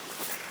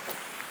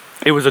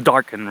it was a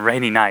dark and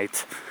rainy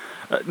night.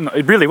 No,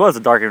 it really was a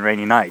dark and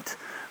rainy night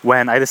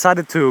when I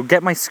decided to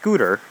get my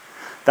scooter.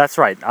 That's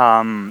right.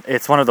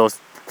 It's one of those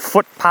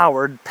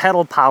foot-powered,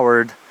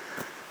 pedal-powered,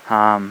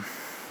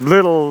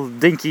 little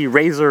dinky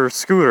razor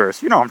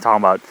scooters. You know what I'm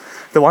talking about.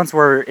 The ones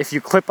where if you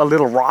clip a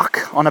little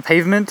rock on a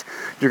pavement,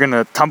 you're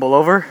gonna tumble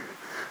over.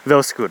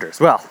 Those scooters.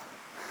 Well,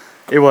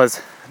 it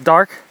was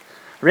dark,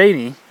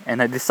 rainy, and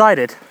I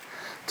decided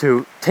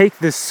to take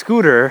this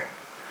scooter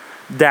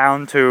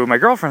down to my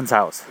girlfriend's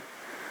house.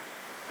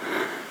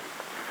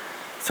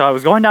 So I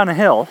was going down a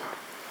hill,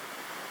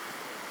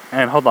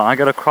 and hold on, I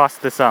gotta cross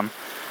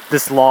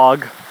this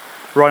log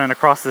running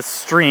across this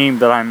stream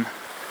that I'm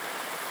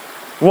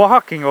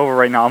walking over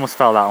right now. I almost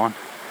fell that one.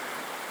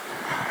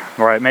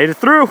 Alright, made it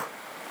through.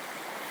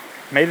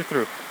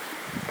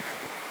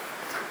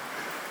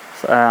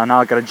 So, now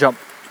I gotta jump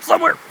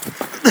somewhere.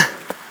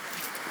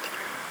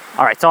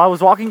 Alright, so I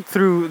was walking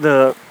through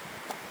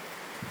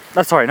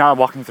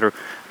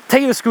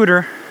taking the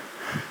scooter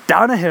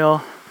down a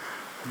hill,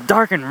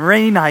 dark and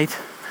rainy night,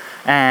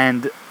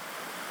 and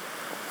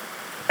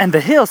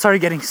the hill started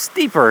getting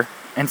steeper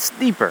and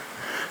steeper.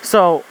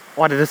 So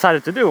what I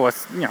decided to do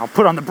was,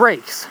 put on the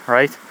brakes,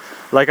 right?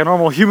 Like a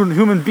normal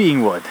human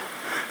being would.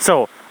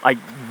 So I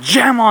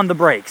jam on the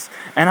brakes,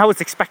 and I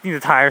was expecting the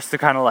tires to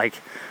kind of like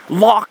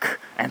lock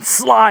and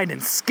slide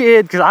and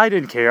skid, because I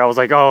didn't care. I was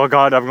like, oh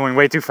god, I'm going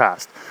way too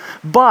fast.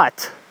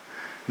 But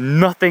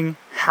nothing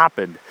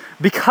happened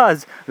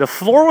because the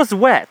floor was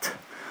wet,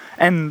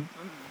 and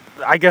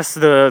I guess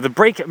the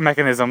brake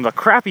mechanism, the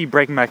crappy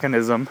brake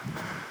mechanism,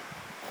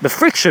 the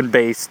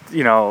friction-based,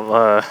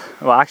 well,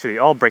 actually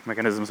all brake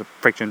mechanisms are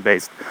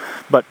friction-based,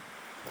 but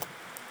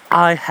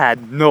I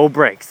had no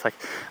brakes. Like,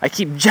 I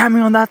keep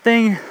jamming on that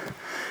thing.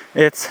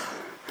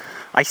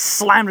 I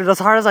slammed it as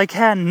hard as I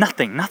can.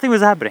 Nothing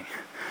was happening.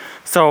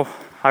 So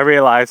I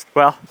realized,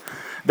 well,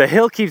 the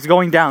hill keeps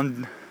going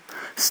down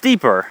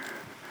steeper,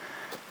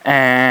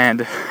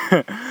 and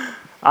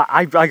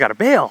I gotta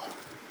bail.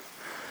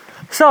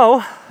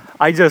 So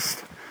I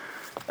just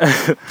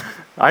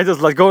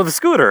let go of the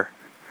scooter,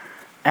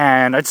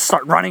 and I just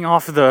start running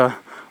on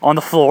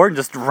the floor, and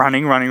just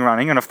running,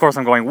 and of course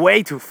I'm going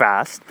way too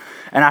fast.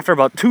 And after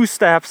about 2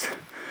 steps,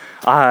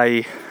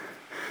 my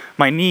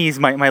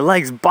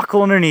legs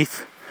buckle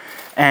underneath,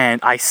 and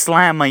I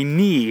slam my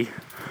knee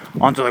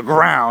onto the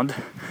ground,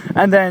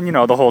 and then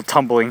the whole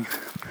tumbling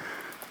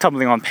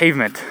on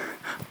pavement.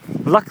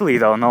 Luckily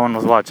though, no one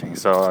was watching,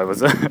 so I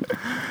was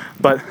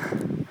but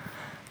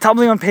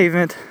tumbling on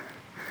pavement,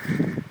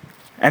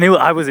 and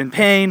I was in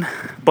pain,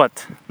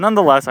 but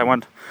nonetheless I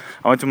went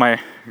to my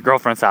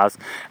girlfriend's house,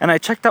 and I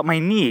checked out my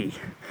knee,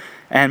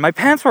 and my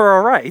pants were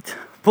alright.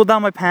 Pulled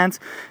down my pants,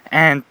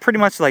 and pretty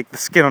much like the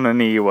skin on the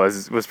knee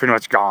was pretty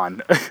much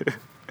gone.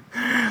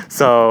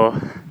 so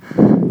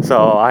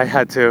I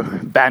had to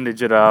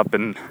bandage it up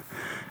and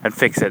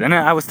fix it. And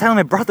I was telling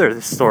my brother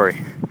this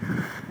story,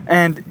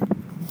 and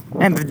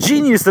the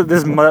genius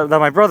that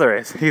my brother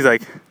is, he's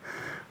like,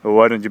 well,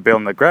 why don't you bail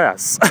in the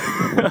grass?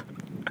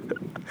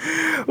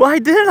 Why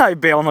didn't I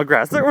bail on the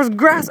grass? There was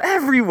grass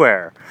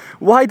everywhere.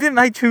 Why didn't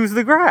I choose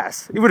the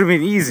grass? It would have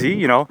been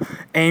easy,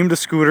 aim the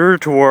scooter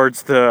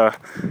towards the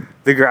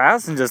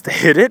grass and just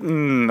hit it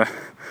and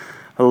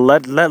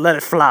let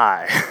it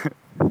fly.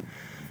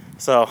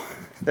 So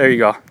there you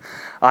go.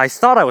 I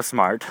thought I was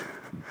smart,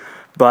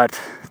 but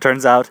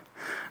turns out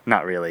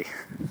not really.